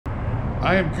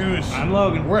I am Goose. I'm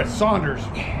Logan. We're at Sonder's.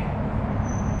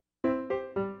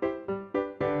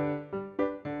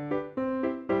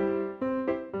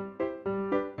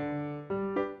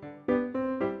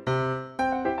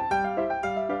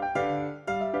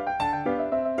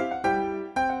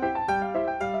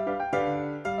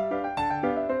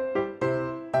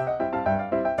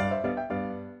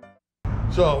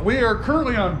 So we are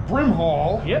currently on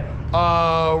Brimhall. Yep.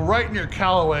 Right near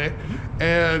Callaway.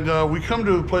 And we come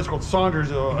to a place called Sonder's,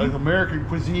 like American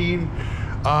cuisine.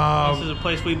 This is a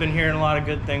place we've been hearing a lot of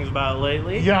good things about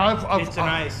lately. Yeah, it's a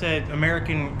nice said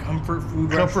American comfort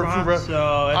food restaurant.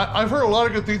 So I've heard a lot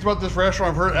of good things about this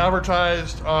restaurant. I've heard it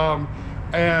advertised,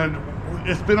 and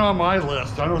it's been on my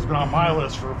list. I know it's been on my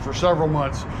list for several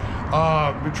months.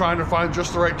 Been trying to find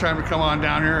just the right time to come on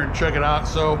down here and check it out.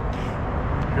 So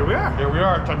here we are. Here we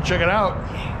are. Time to check it out.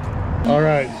 All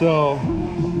right, so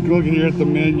looking here at the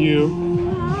menu.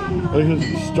 Look at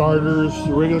the starters,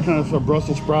 regular kind of stuff,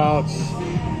 Brussels sprouts,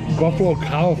 buffalo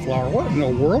cauliflower. What in the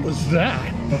world is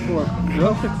that? Buffalo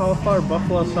roasted cauliflower,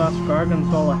 buffalo sauce,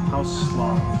 gorgonzola, house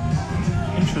slaw.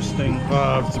 Interesting.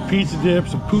 Some pizza dip,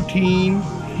 some poutine.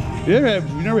 You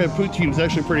never had poutine? It's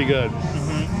actually pretty good.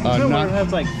 Where it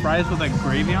has like fries with like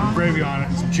gravy on it? Gravy on it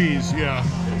and some cheese, yeah.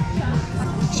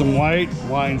 Some white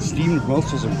wine, steamed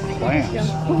mussels and clams.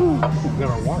 Ooh, we got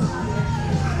our water.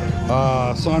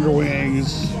 Sonder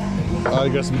wings.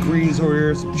 You got some greens over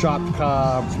here, some chopped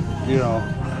cobs, you know,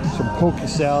 some poke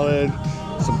salad,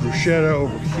 some bruschetta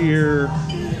over here.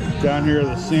 Down here,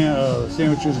 the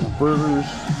sandwiches and the burgers,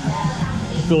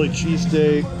 Philly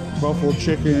cheesesteak, buffalo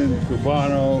chicken,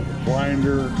 cubano,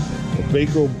 blinder, a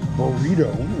bacon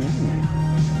burrito,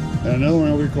 and another one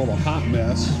over here called a hot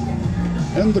mess,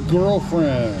 and the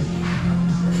girlfriend.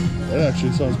 That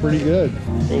actually sounds pretty good.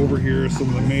 Over here is some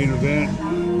of the main event.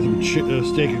 Some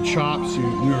steak and chops,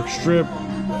 New York strip,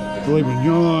 filet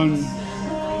mignon,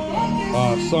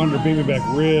 Sonder baby back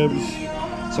ribs,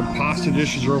 some pasta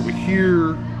dishes are over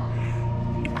here,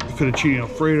 fettuccine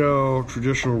alfredo,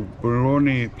 traditional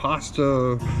bologna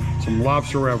pasta, some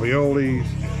lobster ravioli,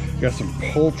 got some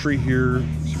poultry here,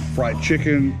 some fried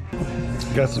chicken,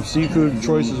 got some seafood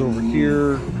choices over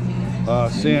here,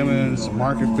 salmon, some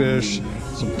market fish,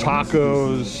 some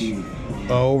tacos.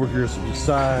 Over here, some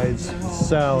sides,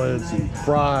 salads, and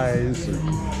fries,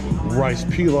 and rice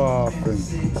pilaf, and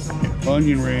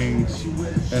onion rings,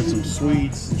 and some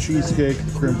sweets, cheesecake,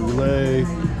 creme brulee.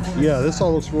 Yeah, this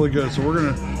all looks really good. So we're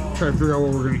gonna try to figure out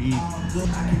what we're gonna eat.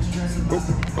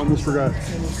 Oh, almost forgot.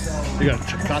 We got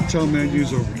cocktail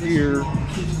menus over here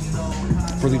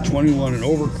for the 21 and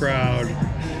over crowd.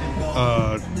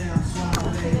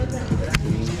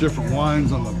 Different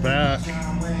wines on the back.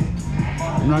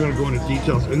 I'm not going to go into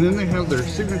details. And then they have their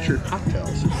signature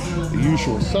cocktails. The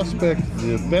usual suspect,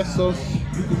 the Besos,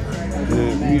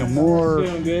 the Mi Amor.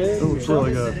 It looks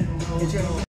really good.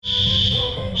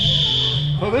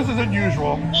 So this is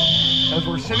unusual. As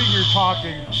we're sitting here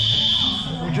talking,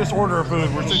 we just ordered our food.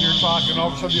 We're sitting here talking, all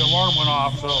of a sudden the alarm went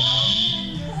off. So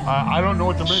I don't know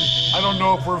what to make. I don't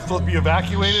know if we're supposed to be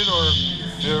evacuated or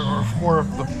if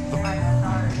the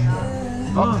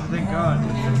oh, thank God.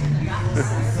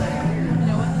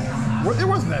 It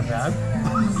wasn't that bad.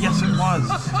 Yes, it was.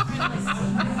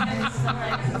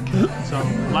 It's a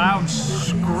loud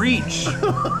screech. It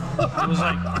was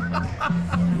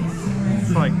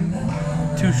like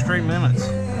 2 straight minutes.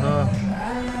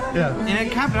 Yeah. And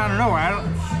it happened out of nowhere.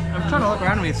 I'm trying to look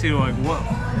around me and see like what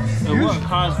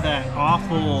caused that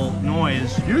awful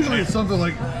noise. Usually it's something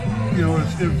like, you know,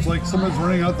 it's like someone's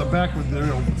running out the back with, you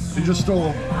know, they just stole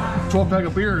a 12-pack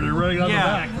of beer and they're running out the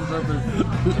back.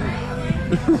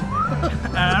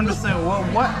 And I'm just saying, what?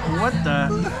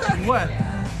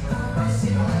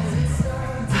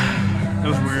 It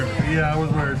was weird. Yeah, it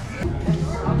was weird.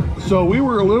 So we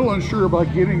were a little unsure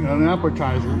about getting an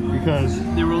appetizer because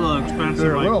they were a little expensive.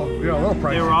 They're a little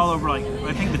pricey. They were all over, like,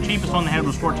 I think the cheapest one they had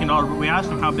was $14, but we asked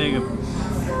them how big a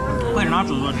plate of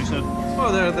nachos was, and he said,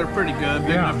 oh, they're pretty good,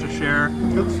 big enough to share.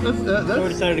 So we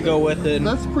decided to go with it.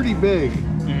 That's pretty big.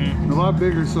 A lot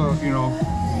bigger, so, you know.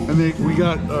 And we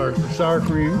got our sour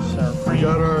creams. We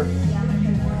got our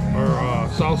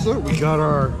salsa. We got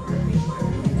our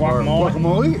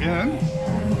guacamole, and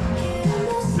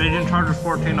they didn't charge us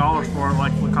 $14 for it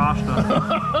like La Costa.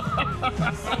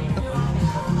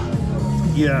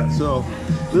 Yeah, so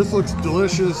this looks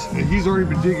delicious. And he's already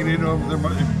been digging in. It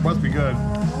must be good.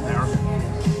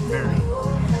 Very.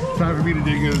 Time for me to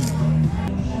dig in.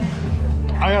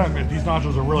 I gotta admit, these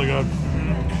nachos are really good.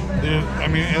 I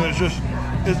mean, and it's just.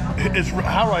 It's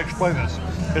how do I explain this?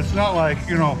 It's not like,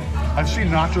 you know, I've seen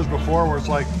nachos before where it's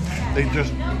like they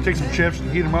just take some chips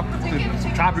and heat them up, and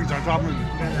some toppings on top of it.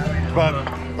 But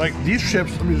like these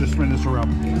chips, let me just spin this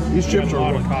around. These chips are a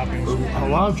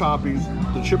lot of toppings.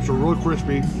 The chips are really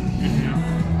crispy. I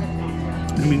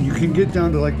mean, you can get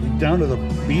down to the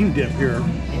bean dip here.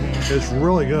 It's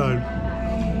really good.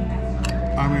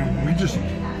 I mean,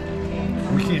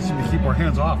 we can't seem to keep our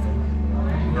hands off them.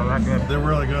 They're that good. They're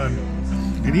really good.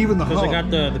 And even the because they got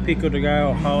the pico de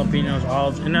gallo, jalapenos,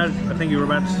 olives, and I think you were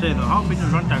about to say the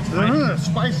jalapenos aren't that spicy. They're not that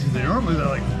spicy. They normally they're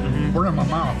like burning my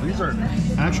mouth. These are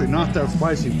actually not that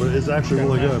spicy, but it's actually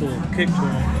really good. Nice little kick to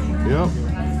them. Yep.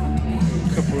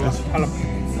 Couple of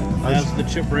jalapenos. That's the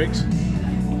chip breaks.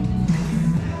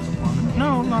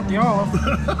 No, not the olive.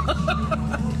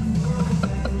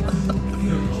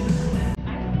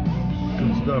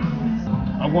 Good stuff.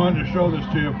 I wanted to show this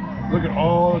to you. Look at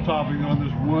all the toppings on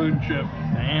this one chip.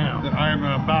 Damn. That I am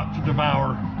about to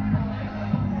devour.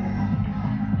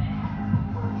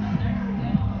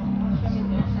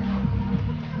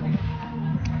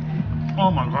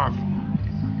 Oh my gosh.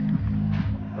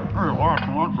 There's a lot of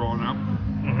cilantro in that.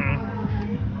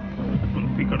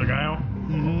 Pico de gallo.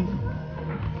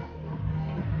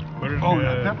 Oh,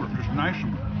 that pepper is just nice.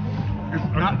 It's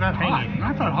not that hot.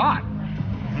 Not that hot.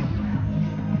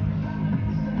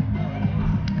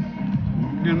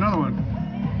 Get another one.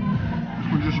 This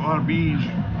one's just a lot of beans.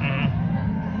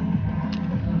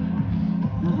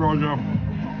 Look at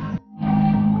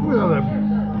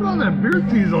all that beer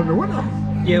cheese on there. What the?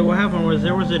 Yeah, what happened was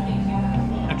there was a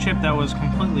chip that was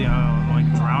completely like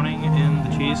drowning in the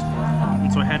cheese,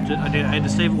 and so I had to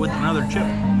save it with another chip.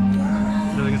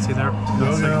 As you can see there,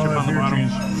 the second chip on the bottom.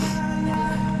 Cheese.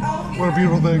 What a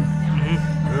beautiful thing.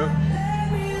 Yep.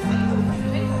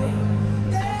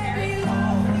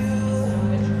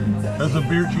 As the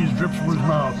beer cheese drips from his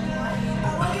mouth.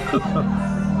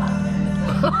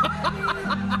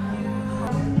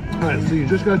 Alright, so you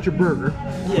just got your burger.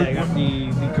 Yeah, I got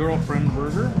the girlfriend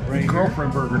burger right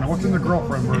Girlfriend burger. Now what's in the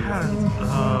girlfriend burger?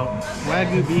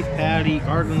 Wagyu beef patty,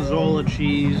 gorgonzola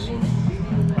cheese,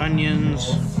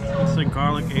 onions, it's like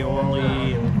garlic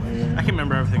aioli. I can't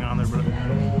remember everything on there, but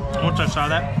once I saw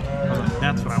that, I was like,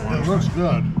 that's what I want. It looks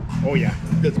good. Oh yeah.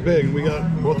 It's big. We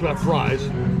both got fries.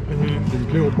 There's a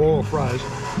big old bowl of fries.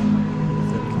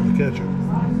 The ketchup.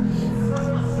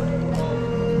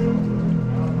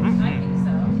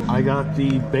 I got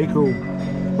the bacon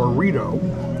burrito.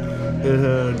 It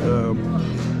had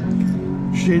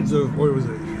shades of, what was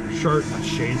it? Shards. I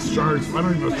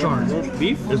don't even know shards. Roast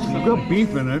beef? It's got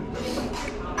beef in it.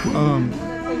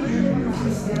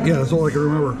 Yeah, that's all I can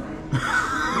remember.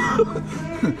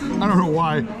 I don't know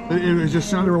why. It just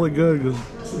sounded really good because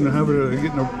when you're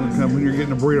getting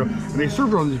a burrito, and they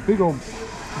served it on these big old,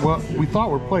 what we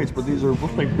thought were plates, but these are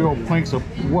looks like big old planks of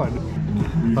wood.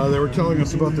 They were telling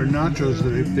us about their nachos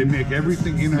that they make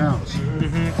everything in-house.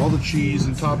 All the cheese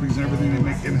and toppings and everything they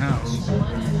make in-house,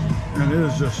 and it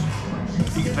is just.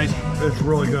 You can taste it. It's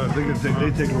really good.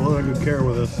 They take a lot of good care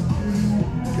with us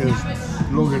as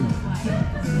Logan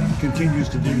continues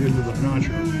to dig into the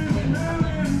nachos.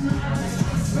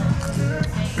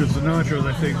 Because the nachos,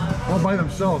 I think, all by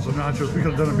themselves, the nachos, we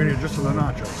could have done a video just on the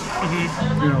nachos.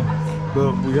 You know,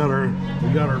 but we got our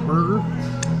burger,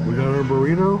 we got our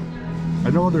burrito. I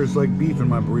know there's like beef in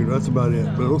my burrito. That's about it.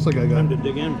 But it looks like I got time to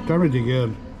dig in. Time to dig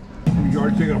in. You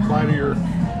already taking a bite of your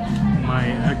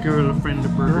girlfriend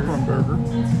burger,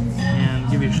 and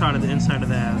give you a shot of the inside of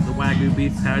that, the Wagyu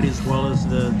beef patty, as well as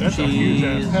the That's cheese, a huge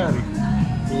ass patty.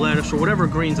 lettuce, or whatever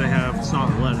greens I have. It's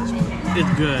not lettuce, but it's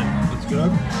good. It's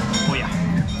good? Oh yeah,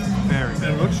 very good.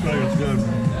 It looks like it's good.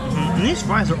 And these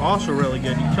fries are also really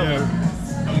good. You can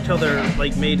tell they're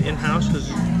like made in-house because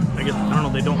I guess, I don't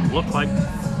know, they don't look like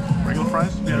regular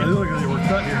fries. Yeah, they look like they were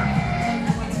cut here.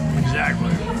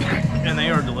 Exactly. And they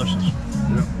are delicious.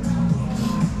 Yep.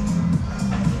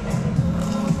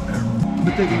 I've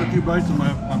been taking a few bites of my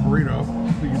burrito.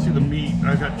 You can see the meat.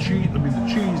 I got cheese. I mean, the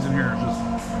cheese in here is just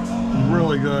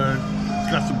really good.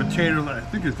 It's got some potatoes. I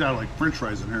think it's got like French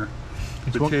fries in here.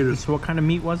 Potatoes. So what kind of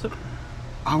meat was it?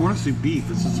 I want to say beef.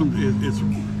 It's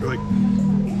like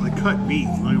cut beef,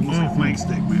 like almost like flank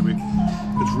steak maybe.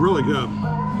 It's really good.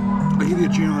 I'll give you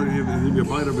a chance. I'll give you a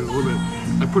bite of it a little bit.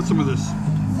 I put some of this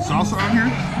salsa on here,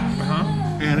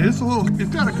 and it's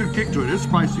got a good kick to it. It's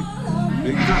spicy.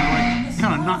 It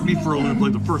kind of knocked me for a loop,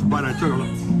 like the first bite I took. I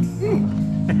was like,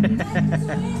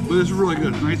 but it's really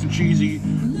good. It's nice and cheesy,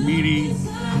 meaty.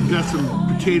 Got some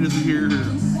potatoes in here.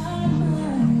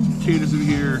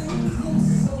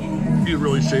 You can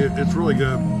really see it. It's really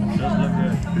good. It does look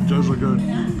good. It does look good.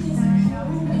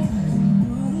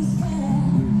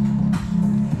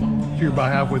 you're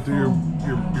about halfway through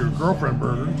your girlfriend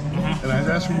burger, and I was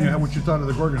asking you what you thought of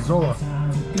the gorgonzola,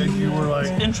 and you were like,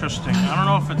 It's interesting. I don't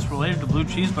know if it's related to blue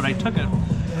cheese, but I took it.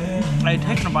 I had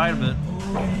taken a bite of it,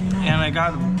 and I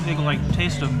got a big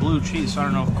taste of blue cheese. So I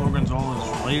don't know if gorgonzola is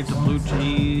related to blue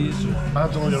cheese. I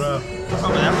have to look it up. Oh,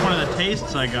 but that's one of the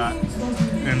tastes I got,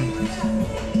 and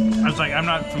I was like, I'm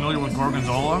not familiar with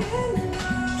gorgonzola,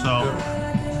 so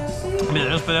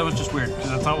yeah, but that was just weird because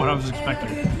that's not what I was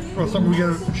expecting. Well, something we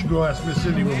should go ask Miss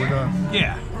Cindy when we're done.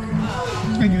 Yeah.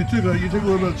 And you took a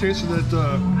little bit of taste of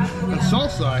that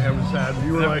salsa I haven't had.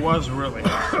 You were That like, was really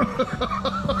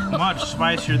much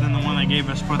spicier than the one they gave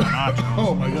us for the nachos.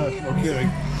 oh my gosh, no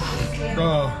kidding.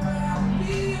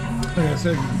 Like I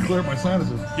said, you can clear up my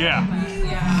sinuses. Yeah.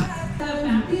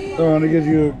 So I'm gonna give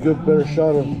you a good, better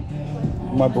shot of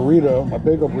my burrito, my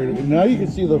bagel burrito. And now you can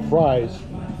see the fries.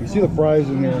 You see the fries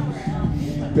in here.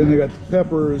 Then they got the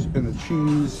peppers and the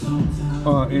cheese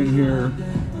in here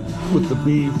with the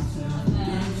beef.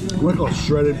 What I call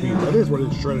shredded beef. That is what it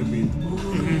is, shredded beef.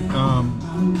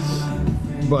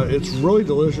 But it's really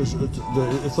delicious.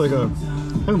 It's like a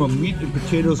kind of a meat and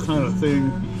potatoes kind of thing.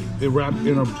 They wrap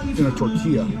in a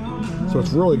tortilla, so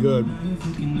it's really good.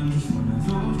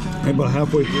 And about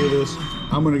halfway through this,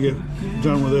 I'm gonna get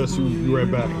done with this and be right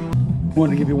back. I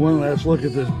wanted to give you one last look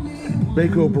at this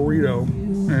Baco burrito,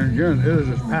 and again, it is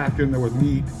just packed in there with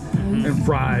meat and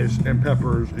fries and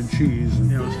peppers and cheese.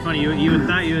 And It was funny. You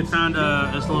thought you had found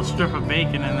this little strip of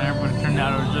bacon in there, but it turned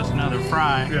out it was just another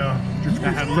fry. yeah, just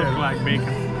That had looked like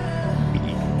bacon.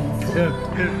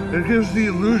 It gives the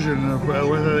illusion of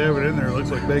whether they have it in there, it looks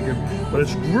like bacon, but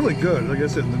it's really good. Like I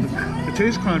said, the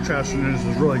taste contrast in this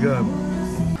is really good.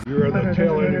 You're at the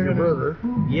tail end of your burger.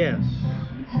 Yes.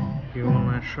 You want one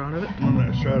last shot of it? One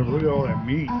last shot of it. Look at all that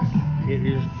meat. It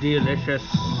is delicious.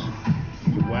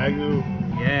 The Wagyu.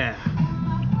 Yeah.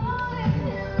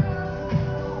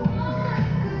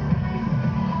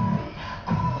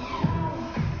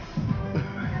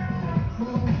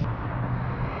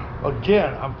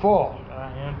 Again, I'm full.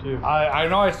 I am too. I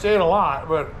know I say it a lot,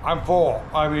 but I'm full.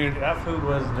 I mean, That food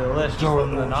was delicious. So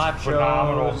From the nachos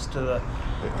phenomenal. to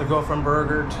the girlfriend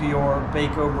burger to your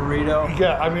Baco burrito.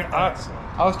 yeah, I mean, I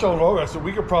was telling Logan, I said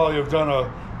we could probably have done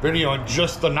a video on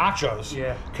just the nachos.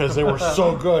 Yeah. Because they were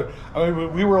so good. I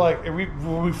mean, we were like,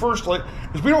 when we first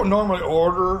because we don't normally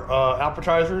order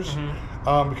appetizers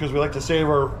because we like to save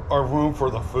our room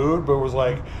for the food, but it was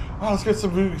like, oh, let's get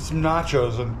some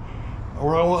nachos. And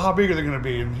we're like, well, how big are they going to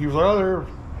be? And he was like, oh,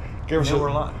 they were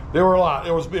a lot. They were a lot.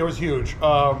 It was huge.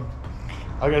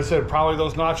 Like I said, probably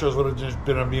those nachos would have just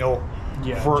been a meal.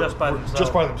 Yeah, Just by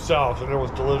themselves, and it was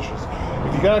delicious.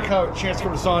 If you got a chance to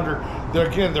come to Sonder, they're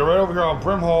right over here on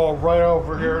Brimhall, right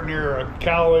over here near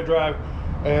Callaway Drive,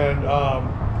 and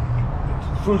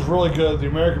food's really good. The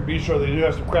American Bistro, they do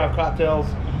have some craft cocktails,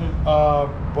 but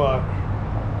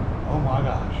oh my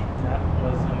gosh, That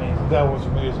was amazing. that was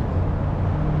amazing.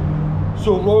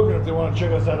 So Logan, if they want to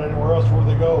check us out anywhere else, where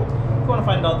they go? If you want to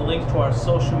find all the links to our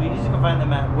social medias, you can find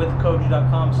them at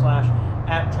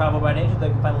withkoji.com/@travelbynature. They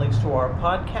can find links to our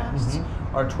podcasts,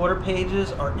 our Twitter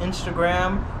pages, our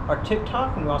Instagram, our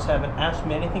TikTok, and we also have an Ask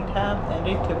Me Anything tab and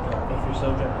a tip jar if you're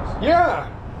so generous. Yeah.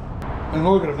 And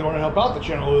Logan, if they want to help out the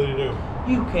channel, what do they do?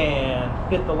 You can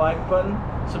hit the like button,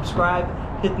 subscribe,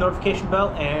 hit the notification bell,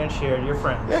 and share to your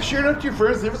friends. Yeah, share it up to your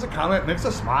friends. Leave us a comment. Makes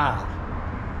us smile.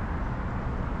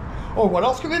 Oh, what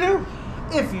else can they do?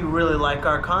 If you really like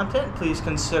our content, please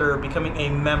consider becoming a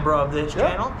member of this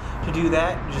channel. To do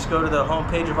that, just go to the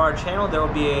homepage of our channel. There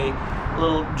will be a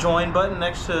little join button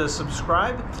next to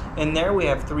subscribe. And there we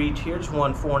have 3 tiers,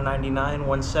 one $4.99,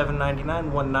 one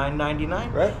 $7.99, one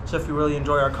 $9.99. Right. So if you really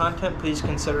enjoy our content, please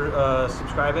consider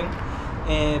subscribing.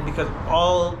 And because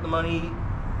all the money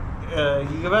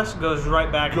you give us goes right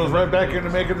back Goes right back into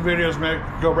making the videos,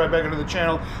 go right back into the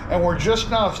channel. And we're just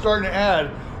now starting to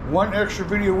add one extra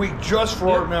video a week just for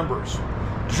our members.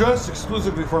 Just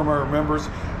exclusively for our members.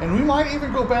 And we might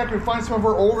even go back and find some of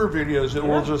our older videos that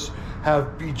we'll just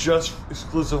be just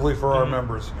exclusively for our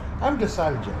members. I haven't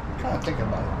decided yet. I'm kind of thinking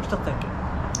about it. We're still thinking.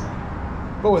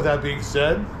 But with that being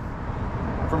said,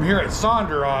 from here at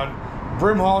Sonder on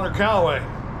Brimhall or Callaway,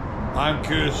 I'm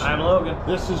Goose. I'm Logan.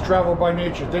 This is Travel by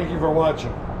Nature. Thank you for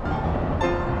watching.